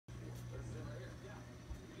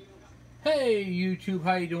Hey YouTube,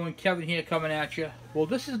 how you doing? Kevin here coming at you. Well,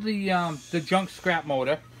 this is the junk scrap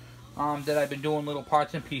motor that I've been doing little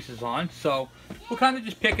parts and pieces on. So we're kind of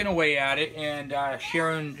just picking away at it and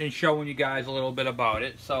sharing and showing you guys a little bit about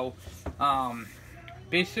it. So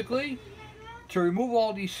basically, to remove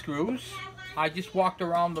all these screws, I just walked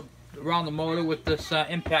around the motor with this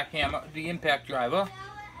impact hammer, the impact driver.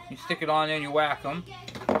 You stick it on there and you whack them.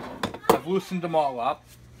 I've loosened them all up.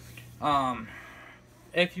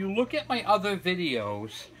 If you look at my other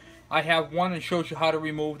videos, I have one that shows you how to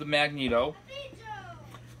remove the magneto.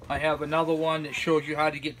 I have another one that shows you how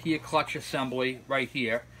to get to your clutch assembly right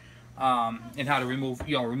here, and how to remove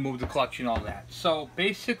the clutch and all that. So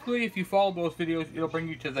basically, if you follow those videos, it'll bring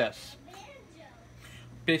you to this.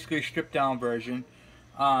 Basically a stripped down version.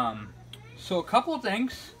 So a couple of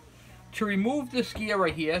things. To remove this gear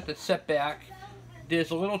right here that's set back,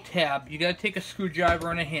 there's a little tab. You got to take a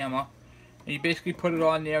screwdriver and a hammer, and you basically put it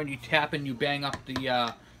on there and you tap and you bang up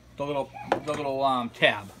the little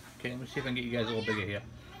tab. Okay, let me see if I can get you guys a little bigger here.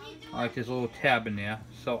 Alright, there's a little tab in there.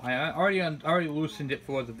 So I already loosened it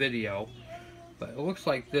for the video, but it looks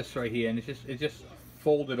like this right here, and it's just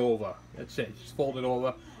folded over. That's it. Just fold it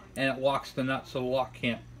over, and it locks the nut so the lock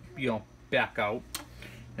can't back out.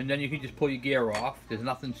 And then you can just pull your gear off. There's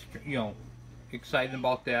nothing exciting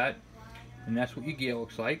about that. And that's what your gear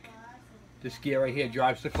looks like. This gear right here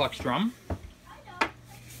drives the clutch drum.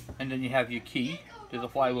 And then you have your key. There's a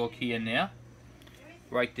flywheel key in there.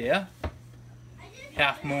 Right there.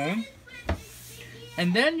 Half moon.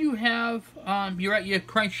 And then you have, you're at your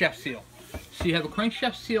crankshaft seal. So you have a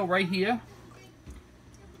crankshaft seal right here.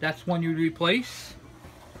 That's one you replace.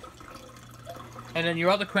 And then your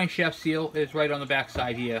other crankshaft seal is right on the back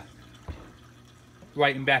side here.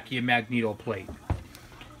 Right in back of your magneto plate.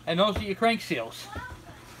 And those are your crank seals.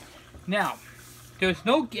 Now, there's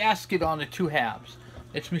no gasket on the two halves.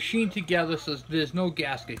 It's machined together, so there's no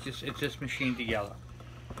gasket. It's just machined together.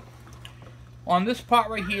 On this part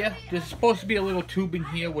right here, there's supposed to be a little tube in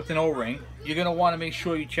here with an O-ring. You're going to want to make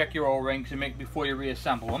sure you check your O-rings and before you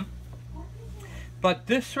reassemble them. But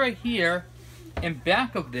this right here, in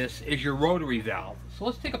back of this, is your rotary valve. So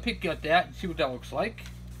let's take a peek at that and see what that looks like.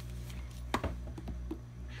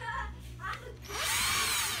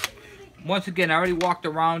 Once again, I already walked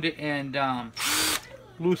around it and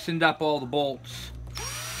loosened up all the bolts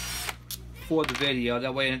for the video.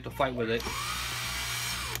 That way I didn't have to fight with it.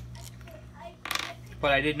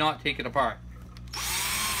 But I did not take it apart.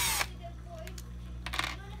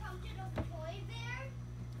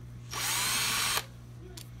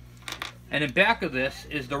 And in back of this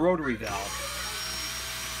is the rotary valve.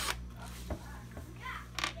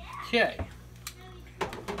 Okay.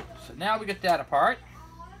 So now we get that apart.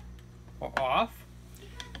 Or off.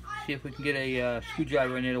 See if we can get a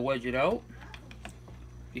screwdriver in there to wedge it out.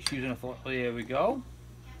 Just using there we go.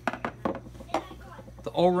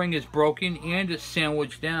 The O-ring is broken and it's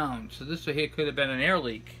sandwiched down. So this right here could have been an air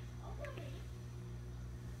leak.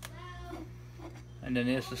 And then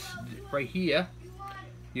there's this right here.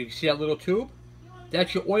 You can see that little tube?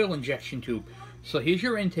 That's your oil injection tube. So here's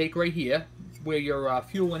your intake right here, where your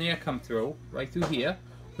fuel and air come through, right through here,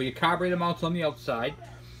 where your carburetor mounts on the outside.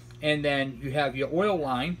 And then you have your oil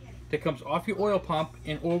line that comes off your oil pump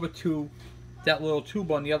and over to that little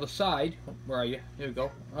tube on the other side. Where are you? There we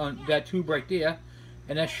go. On that tube right there.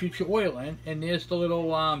 And that shoots your oil in. And there's the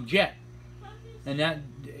little jet. And that,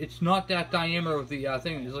 it's not that diameter of the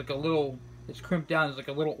thing. It's like a little, it's crimped down. There's like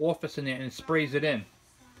a little orifice in there and it sprays it in.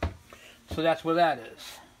 So that's where that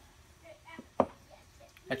is.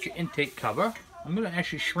 That's your intake cover. I'm going to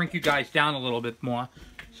actually shrink you guys down a little bit more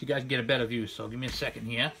so you guys can get a better view. So give me a second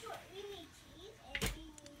here.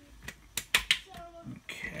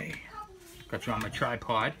 Okay. Got you on my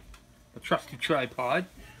tripod. A trusty tripod.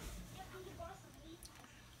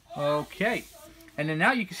 Okay. And then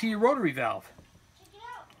now you can see your rotary valve.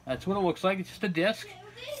 That's what it looks like. It's just a disc.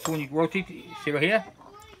 So when you rotate, see right here?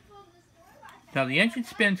 Now the engine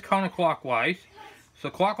spins counterclockwise. So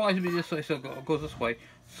clockwise would be this way, so it goes this way.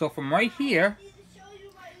 So from right here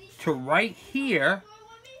to right here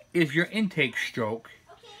is your intake stroke.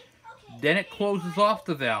 Then it closes off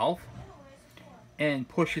the valve and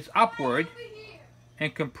pushes upward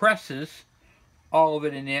and compresses all of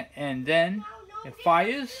it in there, and then it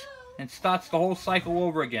fires and starts the whole cycle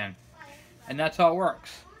over again. And that's how it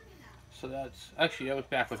works. So that's, actually that was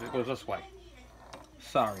backwards, it goes this way.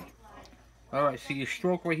 Sorry. Alright, so your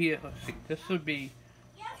stroke right here, let's see, this would be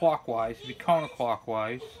clockwise, it'd be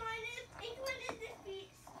counterclockwise.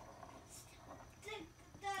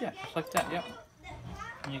 Yeah, just like that, yep.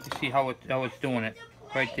 And you can see how it's doing it.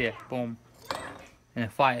 Right there, boom. And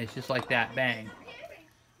it fires just like that, bang.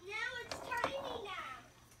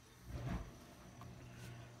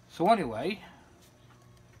 So anyway,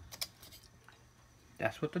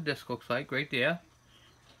 that's what the disc looks like right there.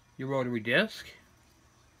 Your rotary disc.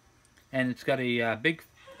 And it's got a big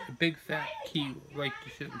fat key right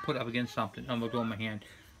to put up against something. I'm going to go in my hand.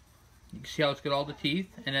 You can see how it's got all the teeth.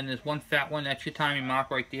 And then there's one fat one, that's your timing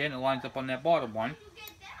mark right there, and it lines up on that bottom one.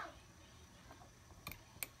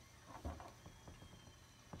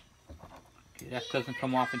 Okay, that doesn't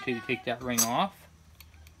come off until you take that ring off.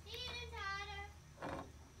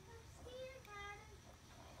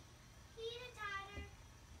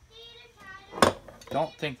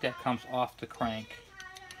 Don't think that comes off the crank.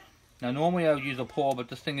 Now normally I would use a pull, but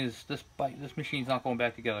this machine's not going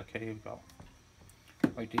back together. Okay, here we go.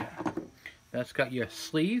 Right there. That's got your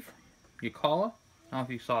sleeve, your collar. I don't know if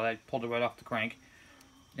you saw that, pulled it right off the crank.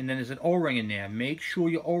 And then there's an O-ring in there. Make sure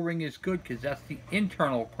your O-ring is good because that's the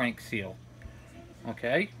internal crank seal.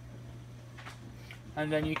 Okay?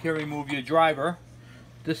 And then you can remove your driver.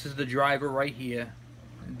 This is the driver right here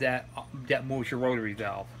that moves your rotary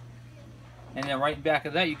valve. And then right in back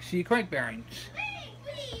of that you can see your crank bearings.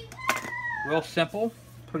 Real simple,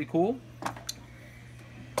 pretty cool.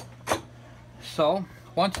 So,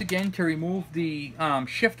 once again, to remove the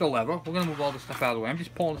shifter lever, we're going to move all this stuff out of the way. I'm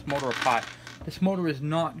just pulling this motor apart. This motor is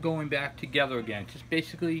not going back together again. Just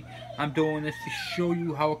basically, I'm doing this to show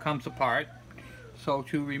you how it comes apart. So,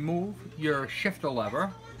 to remove your shifter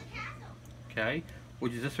lever, okay,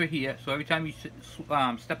 which is this right here. So, every time you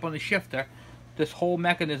step on the shifter, this whole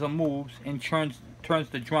mechanism moves and turns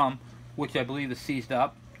the drum, which I believe is seized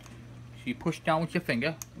up. So you push down with your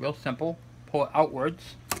finger, real simple, pull it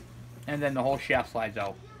outwards, and then the whole shaft slides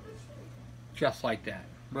out. Just like that.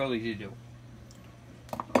 Real easy to do.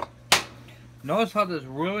 Notice how there's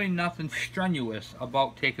really nothing strenuous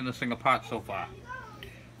about taking this thing apart so far.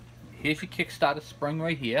 Here's your Kickstarter spring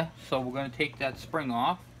right here. So we're going to take that spring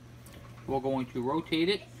off. We're going to rotate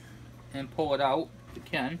it and pull it out if you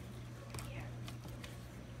can.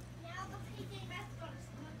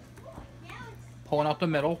 Pulling out the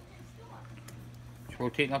middle. Just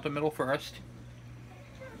rotating out the middle first.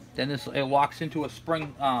 Then it locks into a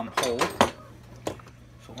spring hole.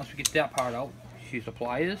 So once we get that part out, use the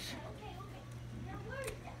pliers.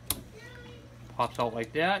 Pops out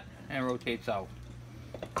like that and rotates out.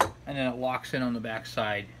 And then it locks in on the back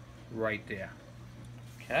side right there.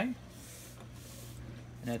 Okay?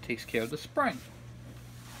 And that takes care of the spring.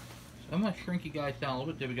 So I'm going to shrink you guys down a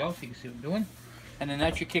little bit. There we go, so you can see what I'm doing. And then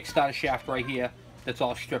that's your Kickstarter shaft right here that's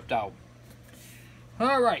all stripped out.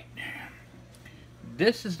 Alright.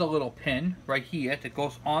 This is the little pin right here that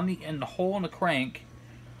goes on in the hole in the crank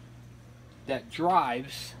that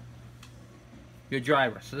drives your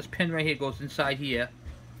driver. So this pin right here goes inside here,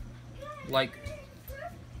 like,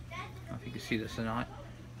 I don't know if you can see this or not.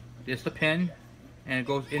 There's the pin, and it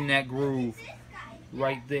goes in that groove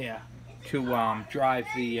right there to drive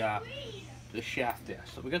the shaft there.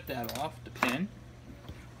 So we got that off, the pin.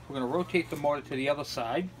 We're going to rotate the motor to the other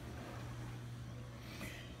side.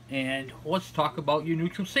 And let's talk about your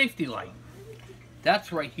neutral safety light.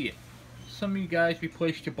 That's right here. Some of you guys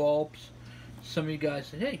replaced your bulbs. Some of you guys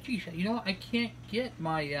said, hey, geez, you know what? I can't get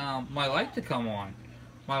my my light to come on.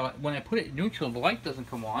 When I put it in neutral, the light doesn't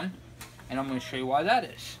come on. And I'm going to show you why that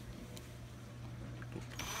is.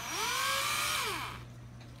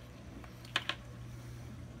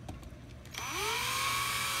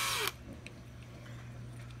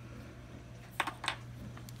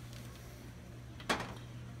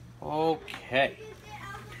 Okay.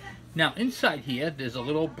 Now inside here, there's a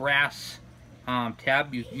little brass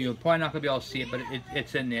tab. You're probably not gonna be able to see it, but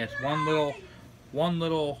it's in there. It's one little.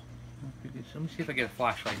 Let me see if I get a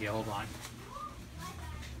flashlight here. Hold on.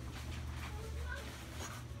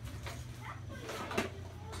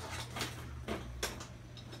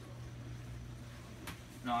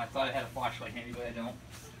 No, I thought I had a flashlight handy, but I don't.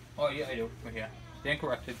 Oh yeah, I do. Right here. Stand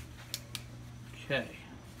corrected. Okay.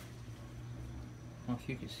 If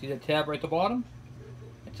you can see the tab right at the bottom,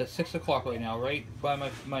 it's at 6 o'clock right now, right by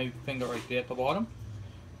my finger right there at the bottom.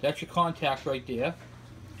 That's your contact right there.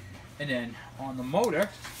 And then on the motor,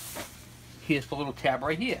 here's the little tab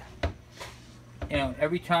right here. And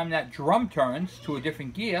every time that drum turns to a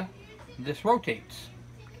different gear, this rotates.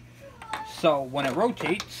 So when it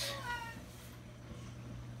rotates,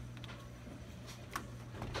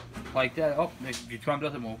 like that, oh, your drum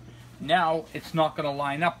doesn't move. Now it's not going to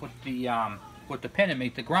line up with the pin and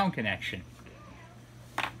make the ground connection.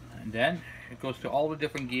 And then it goes to all the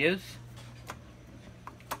different gears.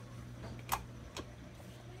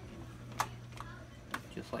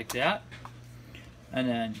 Just like that. And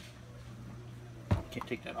then, can't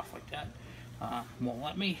take that off like that. Won't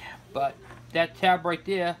let me. But that tab right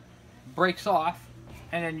there breaks off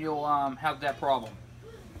and then you'll have that problem.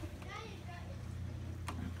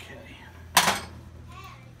 Okay.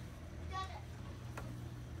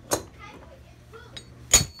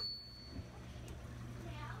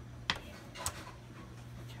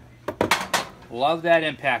 Love that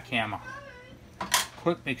impact hammer.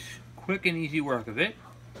 Makes quick and easy work of it.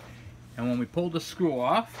 And when we pull the screw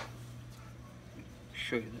off,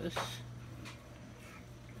 show you this.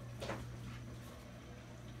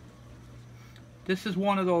 This is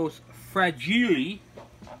one of those fragile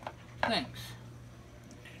things.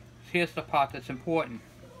 Here's the part that's important.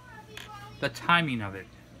 The timing of it.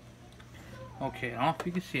 Okay, I don't know if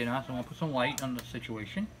you can see it now, so I'm going to put some light on the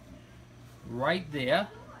situation. Right there.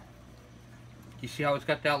 You see how it's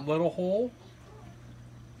got that little hole?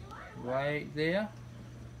 Right there.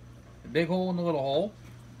 The big hole and the little hole.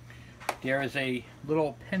 There is a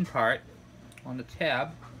little pin part on the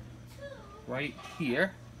tab right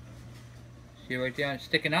here. See right there, it's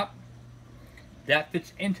sticking up? That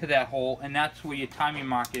fits into that hole, and that's where your timing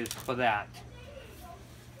mark is for that.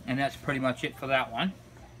 And that's pretty much it for that one.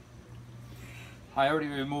 I already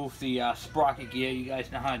removed the sprocket gear. You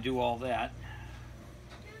guys know how to do all that.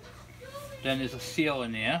 Then there's a seal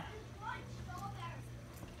in there.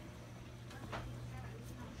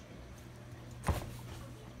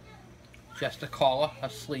 Just a collar, a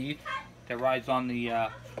sleeve that rides on the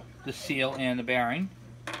seal and the bearing.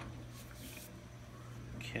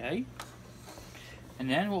 Okay. And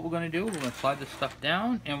then what we're going to do, we're going to slide this stuff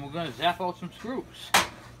down and we're going to zap out some screws.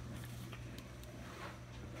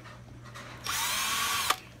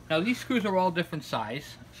 Now these screws are all different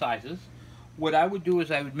sizes. What I would do is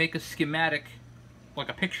I would make a schematic, like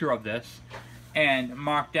a picture of this, and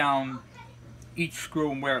mark down each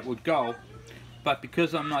screw and where it would go. But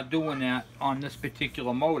because I'm not doing that on this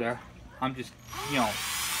particular motor, I'm just, you know,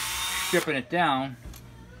 stripping it down.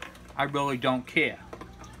 I really don't care.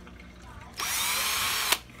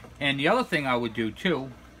 And the other thing I would do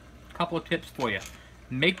too, a couple of tips for you.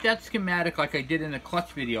 Make that schematic like I did in the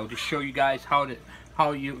clutch video to show you guys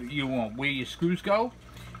where your screws go.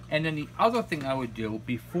 And then the other thing I would do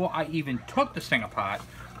before I even took this thing apart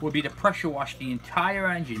would be to pressure wash the entire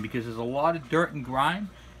engine, because there's a lot of dirt and grime,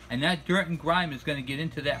 and that dirt and grime is going to get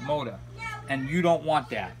into that motor, and you don't want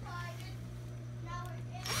that.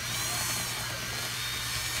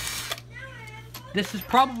 This is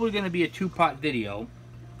probably going to be a two-part video,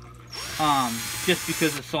 just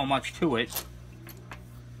because there's so much to it.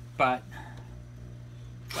 But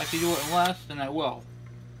if I can do it less, then I will.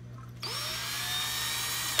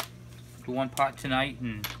 Do one part tonight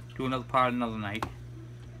and do another part another night.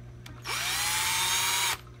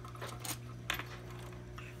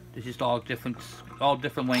 This is all different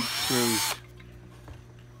length screws.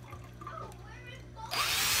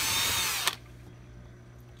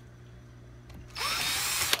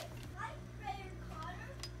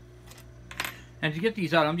 And to get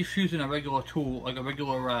these out, I'm just using a regular tool, like a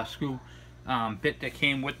regular screw bit that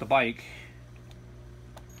came with the bike.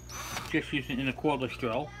 Just using it in a cordless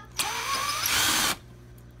drill.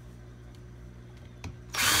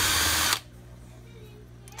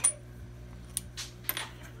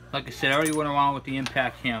 Like I said, I already went around with the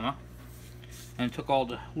impact hammer and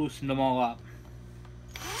loosened them all up.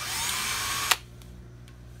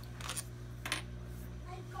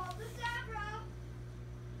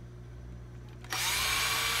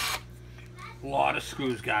 A lot of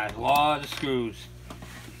screws, guys, a lot of screws.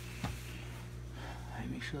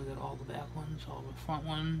 Make sure I got all the back ones, all the front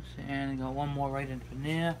ones, and I got one more right in from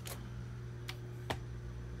there.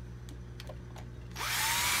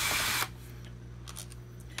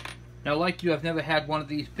 Now, like you, I've never had one of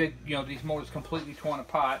these big, these motors completely torn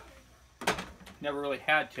apart. Never really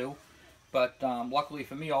had to, but luckily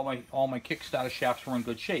for me, all my Kickstarter shafts were in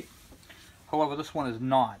good shape. However, this one is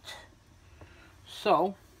not.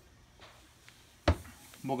 So,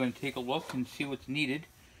 we're going to take a look and see what's needed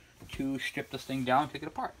to strip this thing down and take it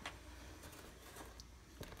apart.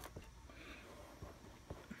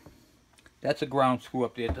 That's a ground screw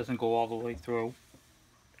up there. It doesn't go all the way through.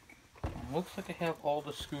 Looks like I have all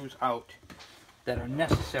the screws out that are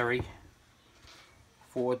necessary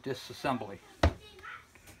for disassembly.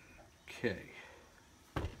 Okay.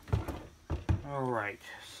 Alright,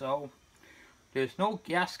 so there's no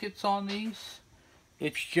gaskets on these.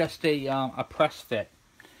 It's just a press fit.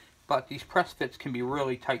 But these press fits can be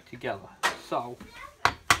really tight together. So,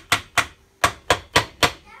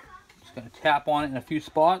 just going to tap on it in a few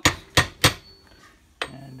spots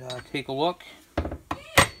and take a look.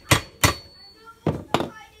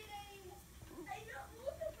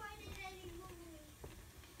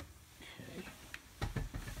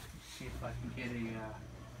 See if I can get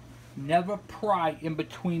a never pry in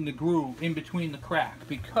between the groove, in between the crack,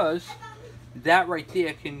 because that right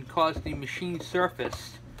there can cause the machine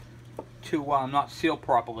surface to not seal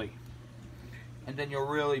properly, and then you'll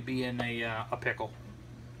really be in a pickle.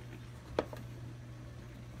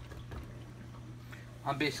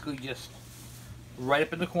 I'm basically just right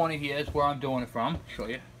up in the corner here is where I'm doing it from. Show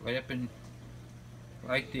you right up in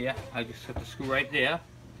right there. I just put the screw right there,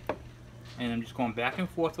 and I'm just going back and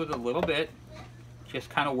forth with it a little bit, just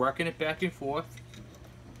kind of working it back and forth.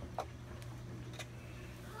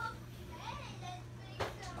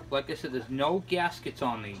 Like I said, there's no gaskets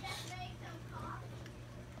on these.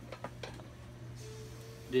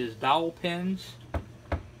 There's dowel pins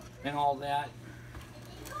and all that.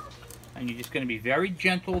 And you're just going to be very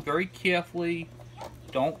gentle, very carefully.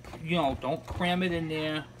 Don't cram it in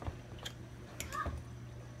there.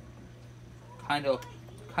 Kind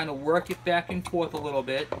of work it back and forth a little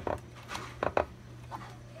bit.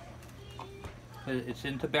 It's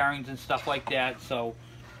into bearings and stuff like that, so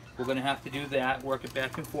we're going to have to do that. Work it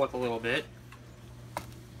back and forth a little bit.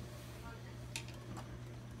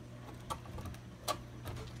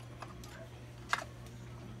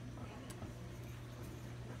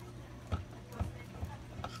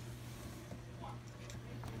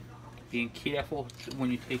 Being careful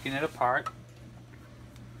when you're taking it apart.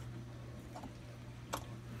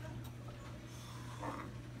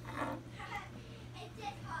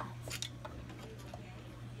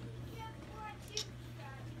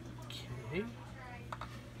 Okay.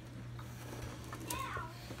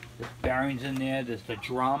 There's bearings in there, there's the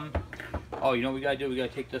drum. Oh, you know what we gotta do? We gotta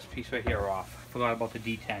take this piece right here off. Forgot about the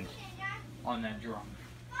detent on that drum.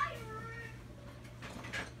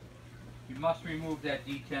 You must remove that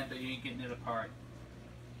detent or you ain't getting it apart.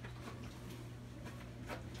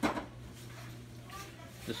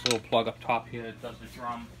 This little plug up top here that does the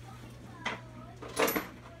drum.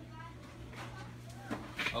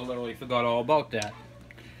 I literally forgot all about that.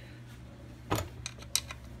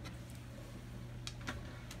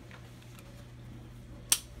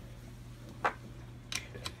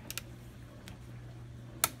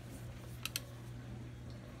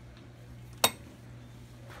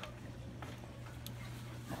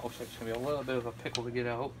 Looks like it's going to be a little bit of a pickle to get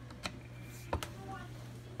out.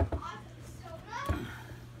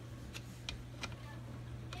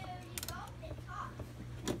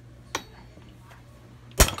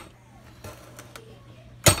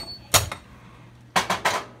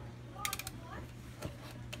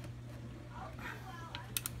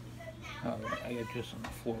 Alright, I got this on the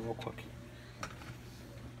floor real quick.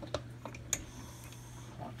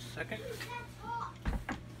 1 second.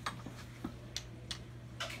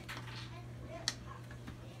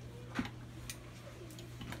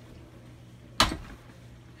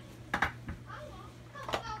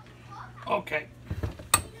 Okay.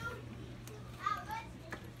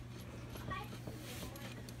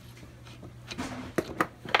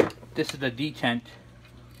 This is the detent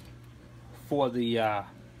for the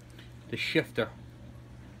shifter.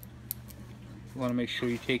 You want to make sure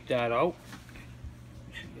you take that out.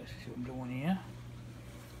 Make sure you guys see what I'm doing here.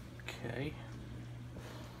 Okay.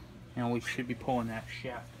 And we should be pulling that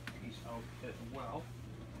shaft piece out as well.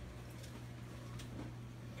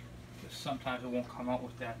 Sometimes it won't come out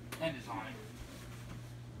with that end is on it.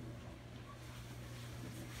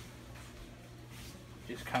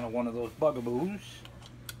 Just kind of one of those bugaboos.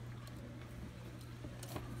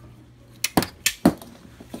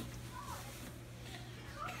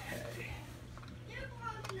 Okay.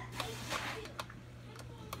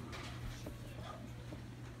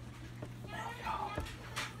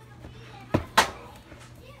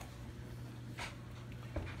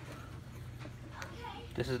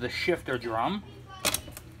 This is the shifter drum.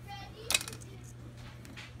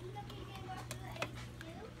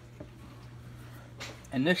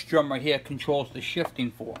 And this drum right here controls the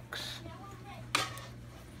shifting forks.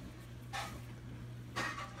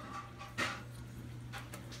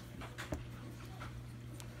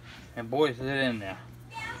 And boy, is it in there.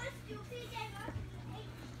 I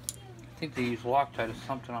think they use Loctite or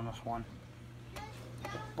something on this one.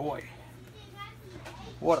 Boy,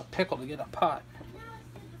 what a pickle to get apart.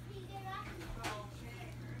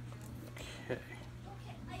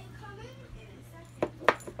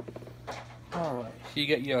 Alright, so you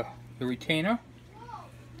get your retainer.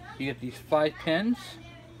 You get these 5 pins,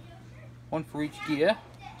 one for each gear.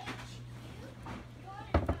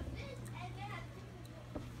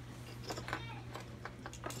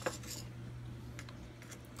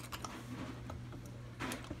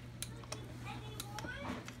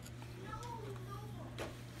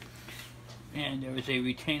 And there is a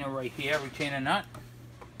retainer right here, retainer nut,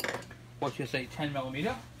 which is a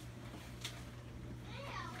 10mm.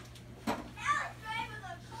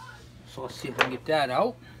 So let's see if I can get that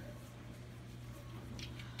out.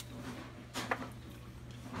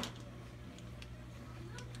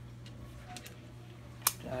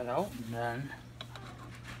 That out, and then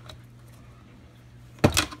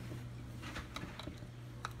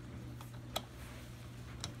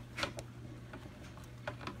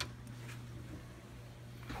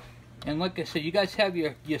and like I said, you guys have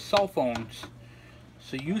your cell phones,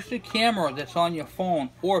 so use the camera that's on your phone,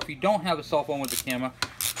 or if you don't have a cell phone with a camera,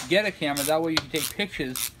 get a camera. That way you can take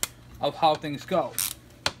pictures of how things go.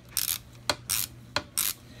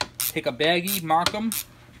 Take a baggie, mark them.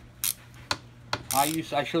 I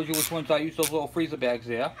showed you which ones I use, those little freezer bags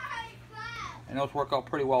there, and those work out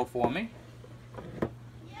pretty well for me. Okay,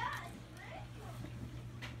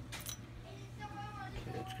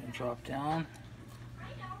 it's going to drop down.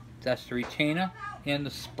 That's the retainer and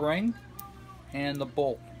the spring and the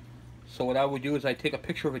bolt. So what I would do is I take a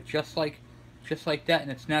picture of it just like that in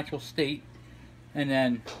its natural state, and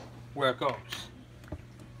then where it goes,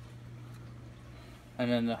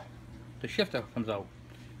 and then the shifter comes out.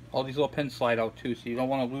 All these little pins slide out too, so you don't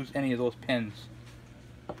want to lose any of those pins.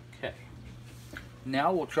 Okay.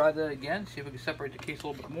 Now we'll try that again, see if we can separate the case a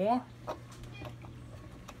little bit more.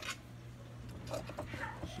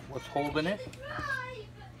 See what's holding it.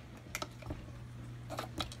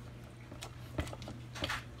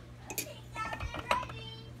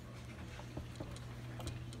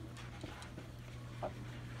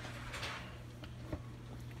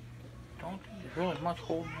 Don't think there's really much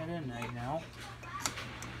holding it in right now.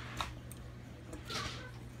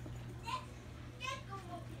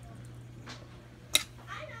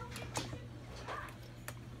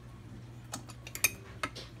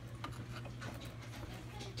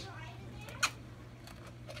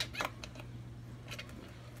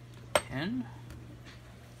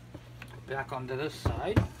 Back onto this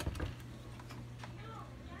side.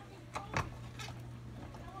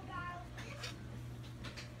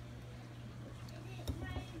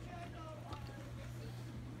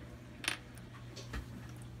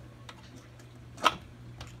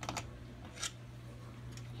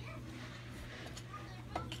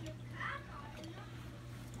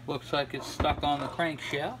 Looks like it's stuck on the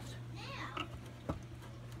crankshaft.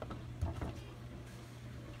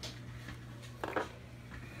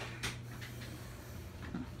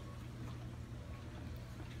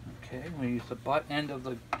 Okay, I'm going to use the butt end of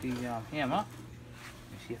the hammer. Let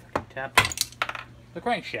me see if I can tap the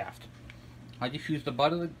crankshaft. I just used the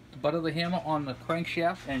butt of the hammer on the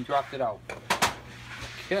crankshaft and dropped it out.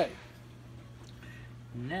 Okay.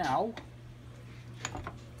 Now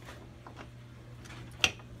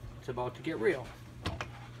it's about to get real.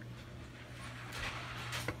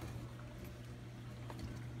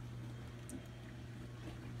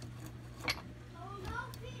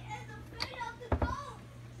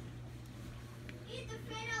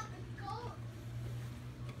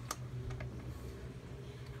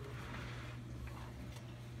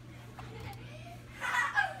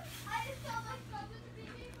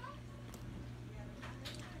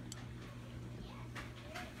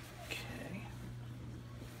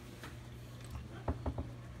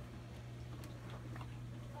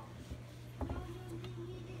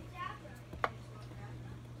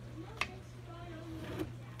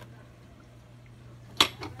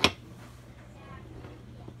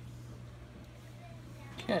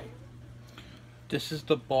 Okay, this is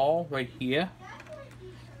the ball right here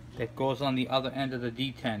that goes on the other end of the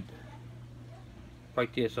detent. Right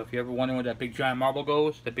there, so if you're ever wondering where that big giant marble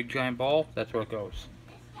goes, that big giant ball, that's where it goes.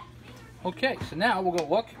 Okay, so now we're going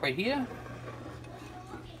to look right here,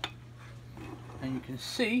 and you can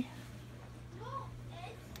see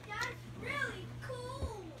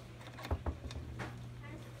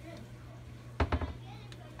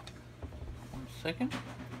one second.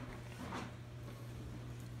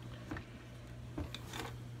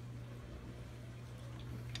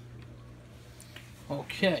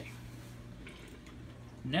 Okay,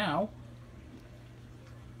 now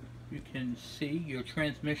you can see your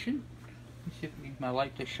transmission. Let me see if I can get my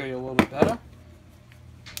light to show you a little bit better.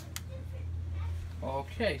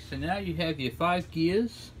 Okay, so now you have your 5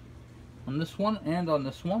 gears on this one and on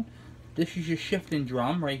this one. This is your shifting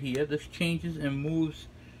drum right here. This changes and moves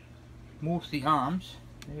the arms.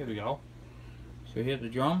 There we go. So here's the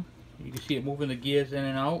drum. You can see it moving the gears in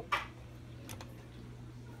and out.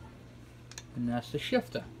 And that's the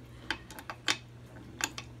shifter.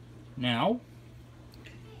 Now,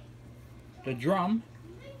 the drum,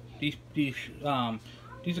 these are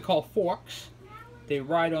called forks. They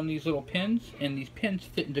ride on these little pins, and these pins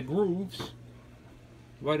fit into grooves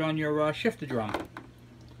right on your shifter drum.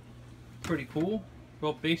 Pretty cool,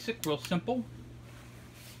 real basic, real simple.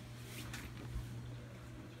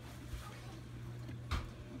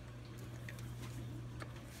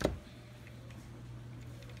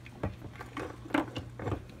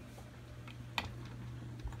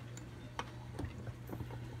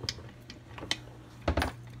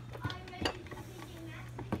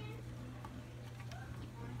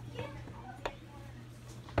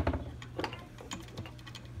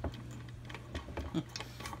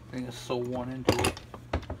 thing is so worn into it.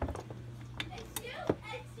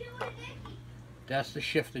 That's the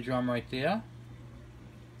shifter drum right there.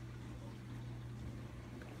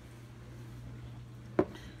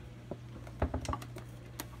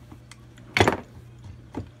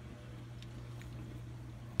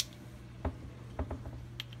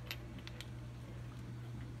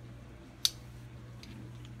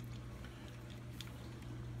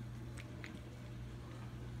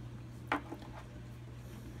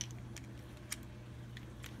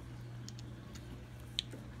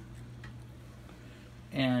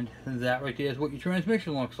 And that right there is what your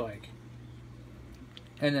transmission looks like.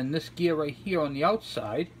 And then this gear right here on the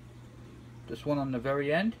outside, this one on the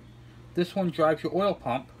very end, this one drives your oil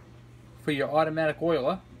pump for your automatic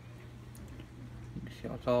oiler. You can see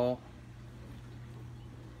how it's all...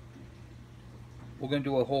 We're going to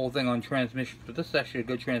do a whole thing on transmission, but this is actually a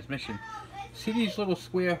good transmission. See these little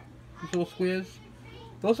squares?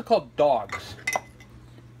 Those are called dogs.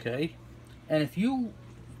 Okay? And if you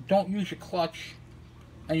don't use your clutch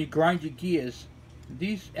and you grind your gears,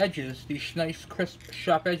 these edges, these nice crisp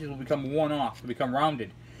sharp edges will become worn off, will become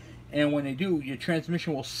rounded, and when they do, your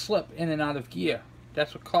transmission will slip in and out of gear.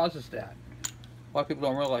 That's what causes that. A lot of people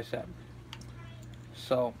don't realize that.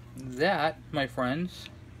 So that, my friends,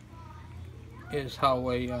 is how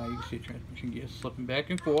you can see transmission gears slipping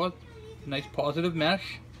back and forth. Nice positive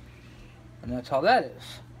mesh, and that's how that is.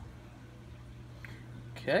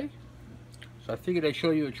 Okay. So I figured I'd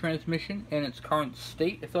show you a transmission in its current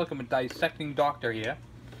state. I feel like I'm a dissecting doctor here.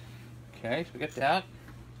 Okay, so we get that.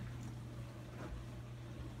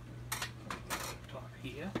 Top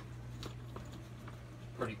here.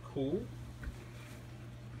 Pretty cool.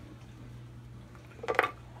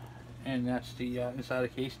 And that's the inside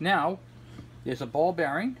of the case. Now, there's a ball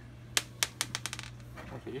bearing,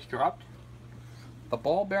 which I just dropped. The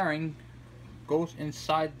ball bearing goes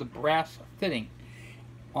inside the brass fitting.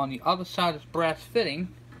 On the other side of this brass fitting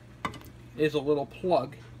is a little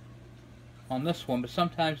plug on this one, but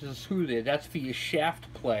sometimes there's a screw there. That's for your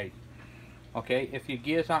shaft play. Okay, if your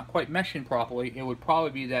gears aren't quite meshing properly, it would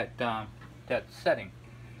probably be that that setting.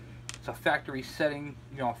 It's a factory setting,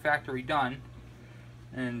 you know, factory done,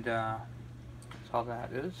 and that's how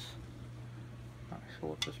that is. Not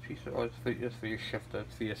sure what this piece is. Oh, it's for your shifter.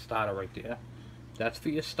 It's for your starter right there. That's for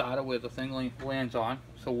your starter where the thing lands on.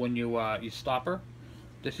 So when you stopper.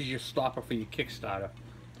 This is your stopper for your Kickstarter.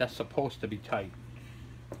 That's supposed to be tight.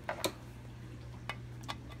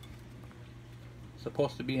 It's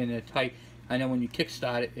supposed to be in there tight. And then when you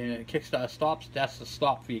kickstart it and the Kickstarter stops, that's the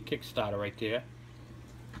stop for your Kickstarter right there.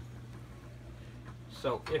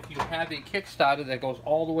 So if you have a Kickstarter that goes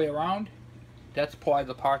all the way around, that's probably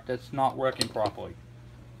the part that's not working properly.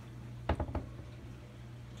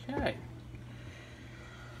 Okay.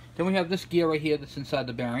 Then we have this gear right here that's inside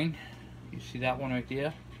the bearing. You see that one right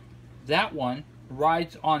there? That one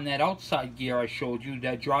rides on that outside gear I showed you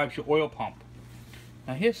that drives your oil pump.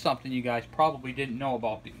 Now here's something you guys probably didn't know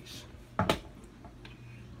about these.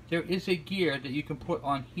 There is a gear that you can put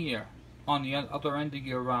on here, on the other end of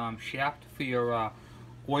your shaft for your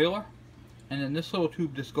oiler. And then this little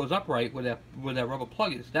tube just goes upright where that rubber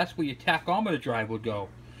plug is. That's where your tachometer drive would go.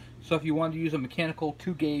 So if you wanted to use a mechanical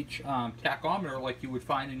 2-gauge tachometer like you would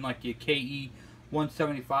find in like your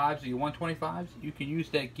KE175s or your 125s, you can use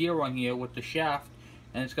that gear on here with the shaft,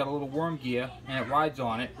 and it's got a little worm gear and it rides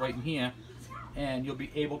on it right in here, and you'll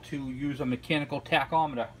be able to use a mechanical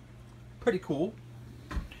tachometer. Pretty cool.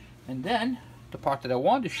 And then the part that I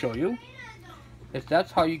wanted to show you is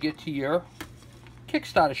that's how you get to your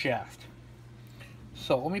Kickstarter shaft.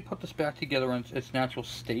 So let me put this back together in its natural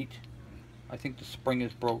state. I think the spring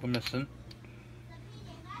is broken, missing.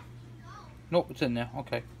 Nope, it's in there.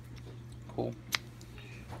 Okay, cool.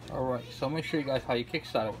 All right, so I'm gonna show you guys how your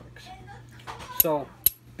Kickstarter works. So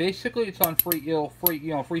basically, it's on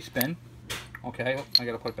free spin. Okay, oh, I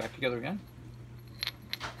gotta put it back together again.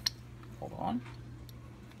 Hold on.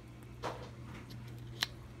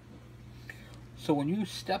 So when you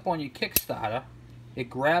step on your Kickstarter, it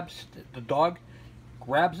grabs the dog,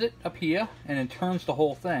 grabs it up here, and then turns the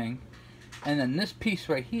whole thing. And then this piece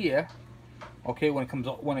right here, okay, when it comes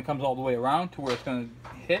all the way around to where it's going to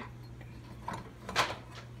hit,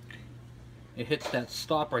 it hits that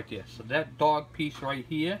stop right there. So that dog piece right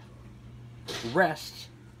here rests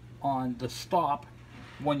on the stop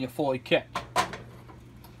when you're fully kicked.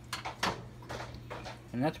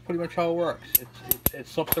 And that's pretty much how it works. It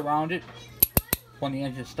slips around it when the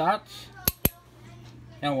engine starts,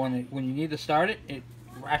 and when you need to start it, it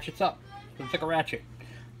ratchets up. So it's like a ratchet.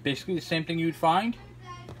 Basically the same thing you'd find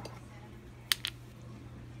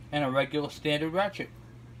in a regular standard ratchet.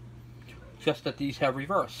 just that these have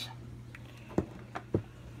reverse.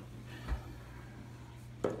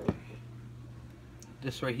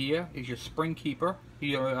 This right here is your spring keeper,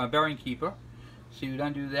 your bearing keeper. So you would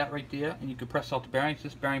undo that right there, and you can press out the bearings.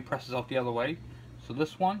 This bearing presses out the other way. So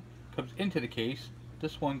this one comes into the case.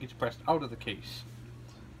 This one gets pressed out of the case.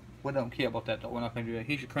 We don't care about that though. We're not going to do that.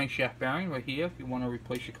 Here's your crankshaft bearing right here. If you want to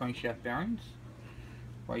replace your crankshaft bearings,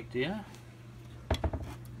 right there.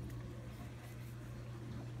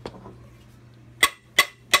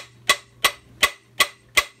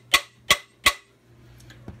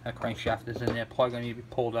 That crankshaft is in there. Plug on need to be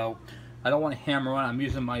pulled out. I don't want to hammer on. I'm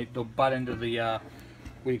using the butt end of the what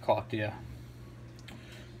do you call it there?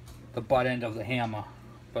 The butt end of the hammer,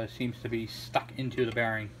 but it seems to be stuck into the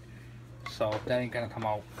bearing, so that ain't gonna come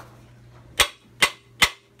out.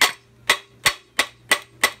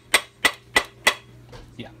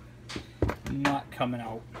 Yeah, not coming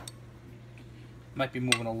out. Might be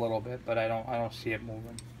moving a little bit, but I don't see it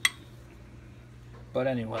moving. But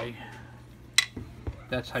anyway,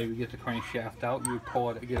 that's how you get the crankshaft out. You pull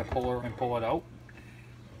it, get a puller and pull it out,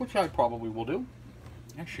 which I probably will do.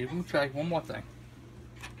 Actually, let me try one more thing.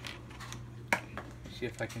 See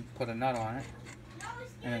if I can put a nut on it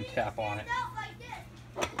and then tap on it.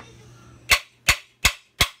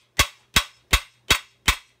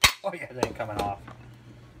 Oh yeah, that ain't coming off.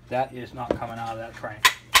 That is not coming out of that crank.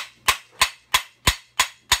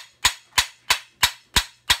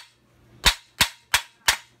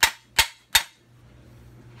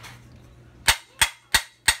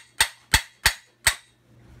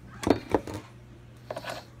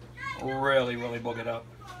 Really boogered up.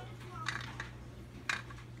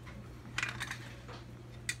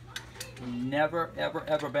 Never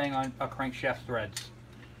ever bang on a crankshaft threads,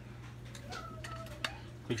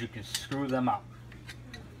 because you can screw them up.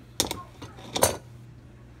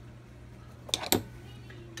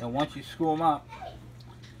 And once you screw them up,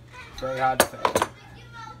 it's very hard to fix.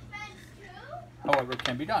 However, it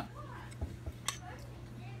can be done.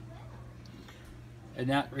 And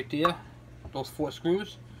that right there, those 4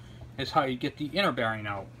 screws, is how you get the inner bearing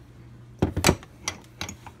out.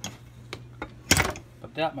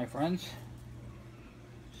 But that, my friends,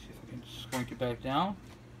 see if I can shrink it back down,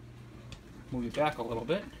 move it back a little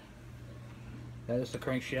bit. That is the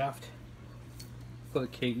crankshaft for the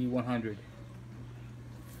KE100.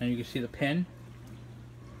 And you can see the pin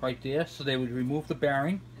right there. So they would remove the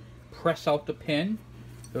bearing, press out the pin,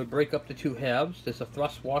 it would break up the 2 halves. There's a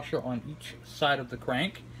thrust washer on each side of the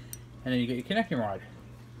crank, and then you get your connecting rod.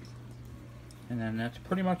 And then that's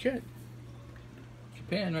pretty much it.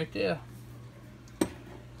 Japan right there.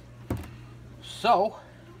 So,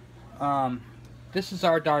 this is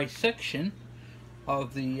our dissection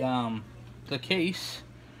of the case.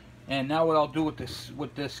 And now what I'll do with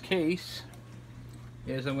this case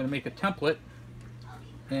is I'm going to make a template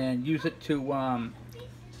and use it to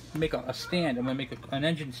make a stand. I'm going to make an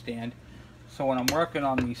engine stand. So when I'm working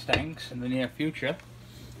on these things in the near future,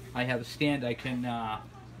 I have a stand I can,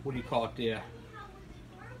 what do you call it there?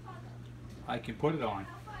 I can put it on.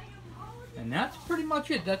 And that's pretty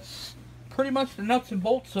much it. That's pretty much the nuts and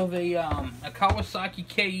bolts of a Kawasaki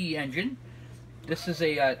KE engine. This is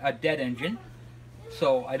a dead engine,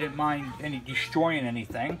 so I didn't mind any destroying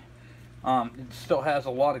anything. It still has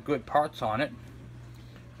a lot of good parts on it.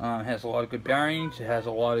 It has a lot of good bearings. It has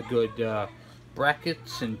a lot of good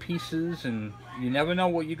brackets and pieces, and you never know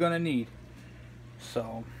what you're going to need.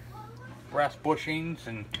 So, brass bushings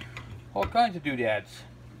and all kinds of doodads.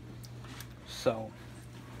 So,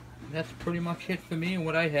 that's pretty much it for me and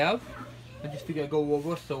what I have. I just figured I'd go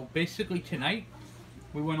over. So basically tonight,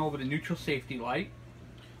 we went over the neutral safety light.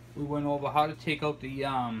 We went over how to take out the,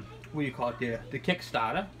 what do you call it there, the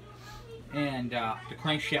Kickstarter. And the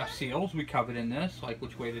crankshaft seals we covered in this, like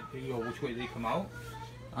which way they come out.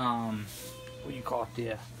 What do you call it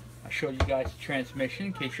there? I showed you guys the transmission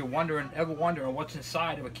in case you're ever wondering what's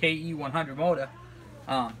inside of a KE100 motor.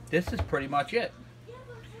 This is pretty much it.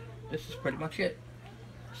 This is pretty much it.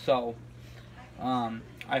 So,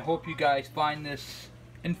 I hope you guys find this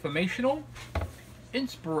informational,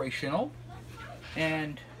 inspirational,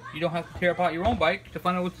 and you don't have to tear apart your own bike to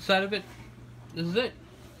find out what's inside of it. This is it.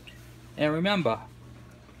 And remember,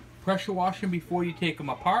 pressure wash them before you take them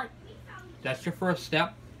apart. That's your first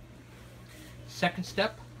step. Second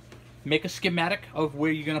step, make a schematic of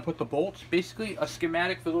where you're going to put the bolts. Basically, a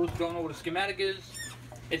schematic, for those who don't know what a schematic is,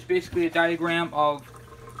 it's basically a diagram of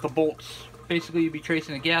the bolts. Basically, you'd be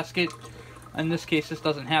tracing a gasket. In this case, this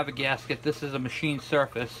doesn't have a gasket. This is a machine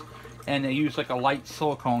surface, and they use like a light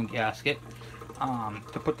silicone gasket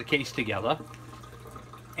to put the case together.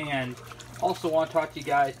 And also want to talk to you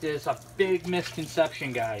guys, there's a big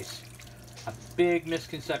misconception, guys. A big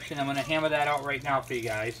misconception. I'm going to hammer that out right now for you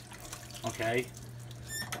guys. Okay.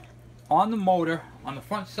 On the motor, on the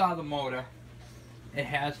front side of the motor, it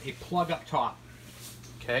has a plug up top.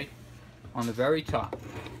 Okay. On the very top.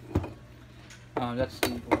 That's the,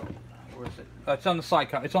 where is it? It's on the side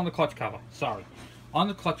cover. It's on the clutch cover. Sorry. On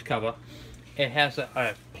the clutch cover, it has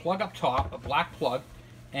a plug up top, a black plug,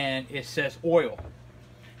 and it says oil.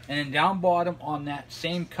 And then down bottom on that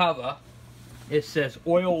same cover, it says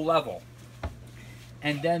oil level.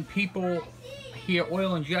 And then people hear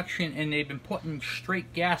oil injection and they've been putting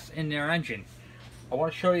straight gas in their engine. I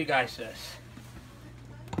want to show you guys this.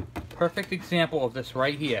 Perfect example of this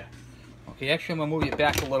right here. Okay, actually I'm going to move you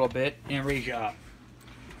back a little bit and raise you up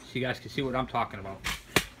so you guys can see what I'm talking about.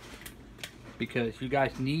 Because you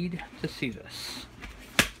guys need to see this.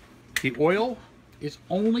 The oil is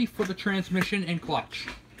only for the transmission and clutch.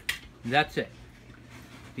 That's it.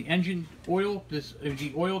 The engine oil,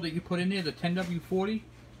 the oil that you put in there, the 10W40,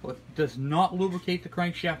 does not lubricate the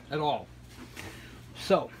crankshaft at all.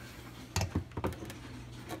 So,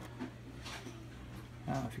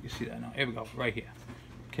 I don't know if you can see that now. Here we go, right here.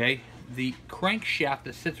 Okay, the crankshaft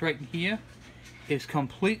that sits right in here is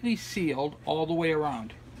completely sealed all the way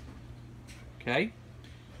around. Okay,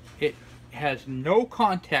 it has no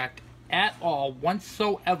contact at all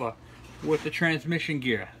whatsoever with the transmission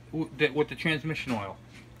gear, with the transmission oil.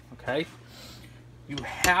 Okay, you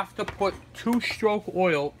have to put 2-stroke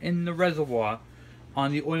oil in the reservoir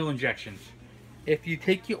on the oil injections. If you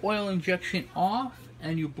take your oil injection off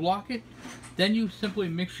and you block it, then you simply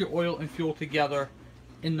mix your oil and fuel together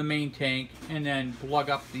in the main tank and then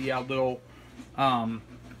plug up the little what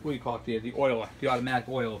do you call it there, the oiler, the automatic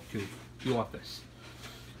oil tube, the office.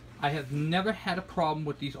 I have never had a problem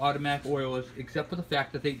with these automatic oilers except for the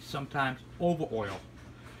fact that they sometimes over oil.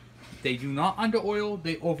 They do not under oil,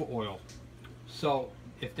 they over oil. So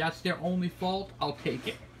if that's their only fault, I'll take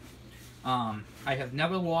it. I have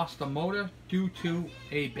never lost a motor due to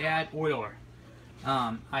a bad oiler.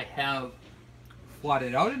 I have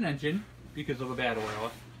flooded out an engine because of a bad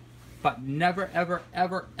oiler, but never ever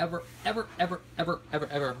ever ever ever ever ever ever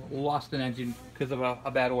ever lost an engine because of a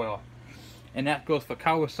bad oiler. And that goes for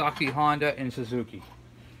Kawasaki, Honda, and Suzuki.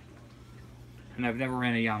 And I've never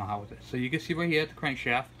ran a Yamaha with it. So you can see right here the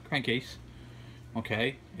crankshaft, crankcase,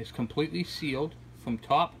 okay, is completely sealed from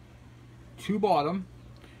top to bottom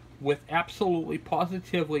with absolutely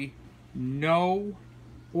positively no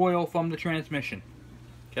oil from the transmission.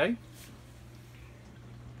 Okay,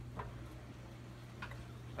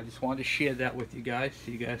 I just wanted to share that with you guys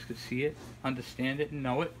so you guys could see it, understand it, and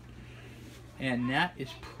know it. And that is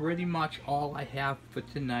pretty much all I have for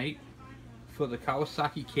tonight for the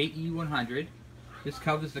Kawasaki KE100. This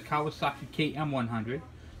covers the Kawasaki KM100,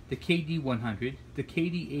 the KD100, the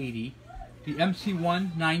KD80, the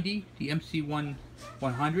MC190, the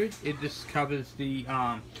MC100. This covers the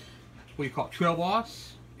what do you call it, Trail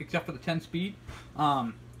Boss, except for the 10-speed.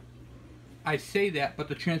 I say that, but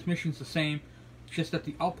the transmission's the same, just that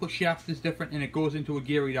the output shaft is different and it goes into a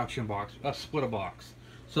gear reduction box, a splitter box.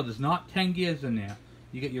 So there's not 10 gears in there.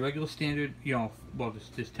 You get your regular standard, you know, well,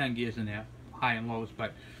 there's 10 gears in there, high and lows,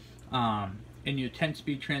 but in your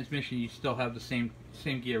 10-speed transmission, you still have the same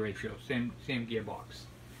gear ratio, same gearbox.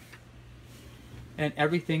 And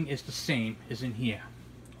everything is the same as in here.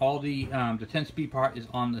 All the 10-speed part is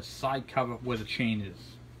on the side cover where the chain is.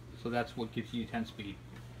 So that's what gives you 10-speed.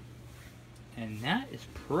 And that is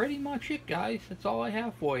pretty much it, guys. That's all I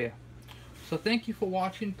have for you. So thank you for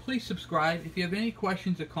watching. Please subscribe. If you have any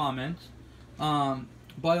questions or comments,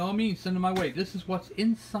 by all means, send them my way. This is what's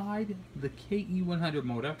inside the KE100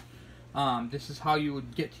 motor. This is how you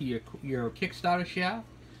would get to your Kickstarter shaft.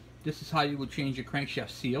 This is how you would change your crankshaft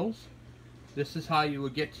seals. This is how you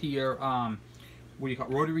would get to your what do you call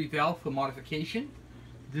it, rotary valve for modification.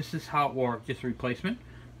 This is how, or just replacement.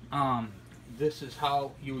 This is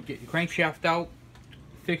how you would get your crankshaft out.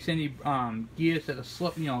 Fix any gears that are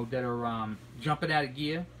slip, you know, that are jumping out of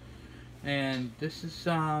gear. And this is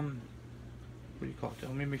what do you call it?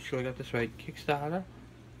 Let me make sure I got this right. Kickstarter.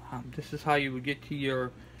 This is how you would get to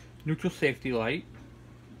your neutral safety light.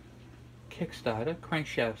 Kickstarter,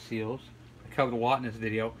 crankshaft seals. I covered a lot in this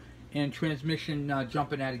video. And transmission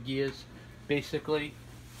jumping out of gears. Basically,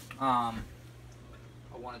 I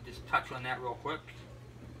want to just touch on that real quick.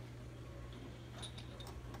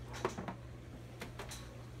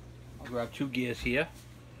 Grab 2 gears here.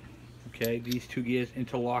 Okay, these 2 gears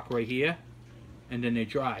interlock right here, and then they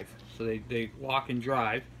drive. So they lock and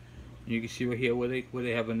drive. And you can see right here where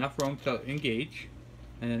they have enough room to engage,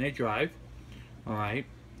 and then they drive. All right.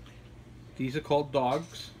 These are called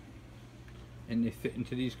dogs, and they fit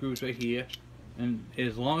into these grooves right here. And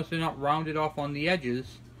as long as they're not rounded off on the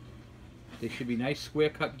edges, they should be nice square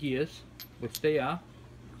cut gears, which they are.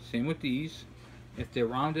 Same with these. If they're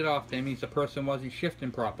rounded off, that means the person wasn't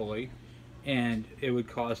shifting properly, and it would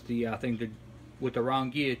cause the thing to, with the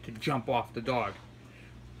round gear, to jump off the dog.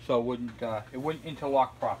 So it wouldn't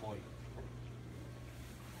interlock properly.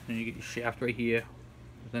 And you get your shaft right here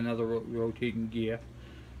with another rotating gear,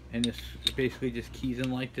 and this basically just keys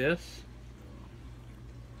in like this,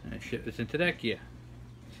 and it shifts into that gear.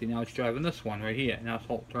 See, now it's driving this one right here. Now it's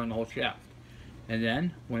turning the whole shaft, and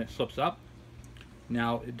then when it slips up,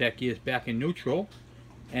 now that gear is back in neutral,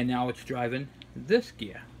 and now it's driving this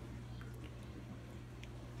gear.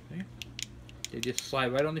 See? They just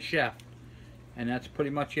slide right on the shaft, and that's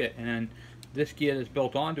pretty much it. And then this gear that's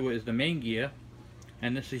built onto it is the main gear,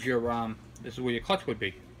 and this is your this is where your clutch would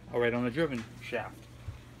be, all right on the driven shaft.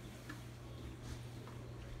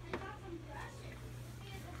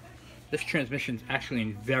 This transmission is actually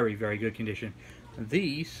in very, very good condition.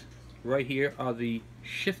 These right here are the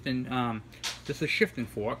shifting. This is a shifting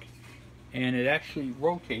fork, and it actually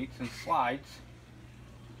rotates and slides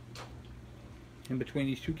in between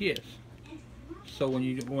these two gears. So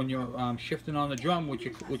when you're shifting on the drum with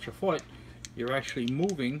your foot, you're actually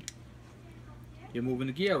moving. You're moving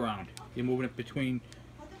the gear around. You're moving it between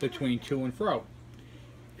to and fro.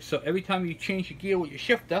 So every time you change your gear with your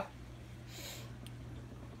shifter,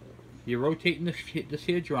 you're rotating this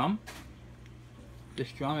here drum.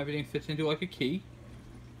 This drum, everything fits into like a key,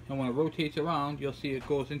 and when it rotates around, you'll see it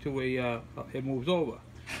goes into a it moves over.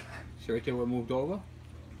 See right there where it moved over,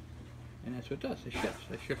 and that's what it does. It shifts.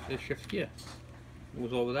 It shifts gear.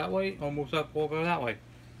 Moves over that way, or moves up over that way,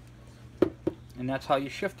 and that's how your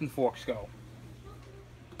shifting forks go.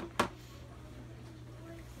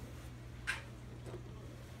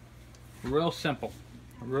 Real simple,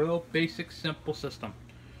 real basic, simple system.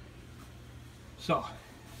 So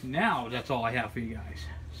now that's all I have for you guys.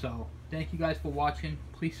 So thank you guys for watching.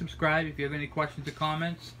 Please subscribe if you have any questions or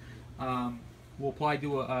comments. We'll probably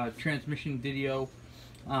do a transmission video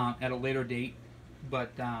at a later date,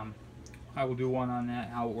 but I will do one on that,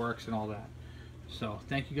 how it works and all that. So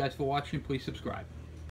thank you guys for watching. Please subscribe.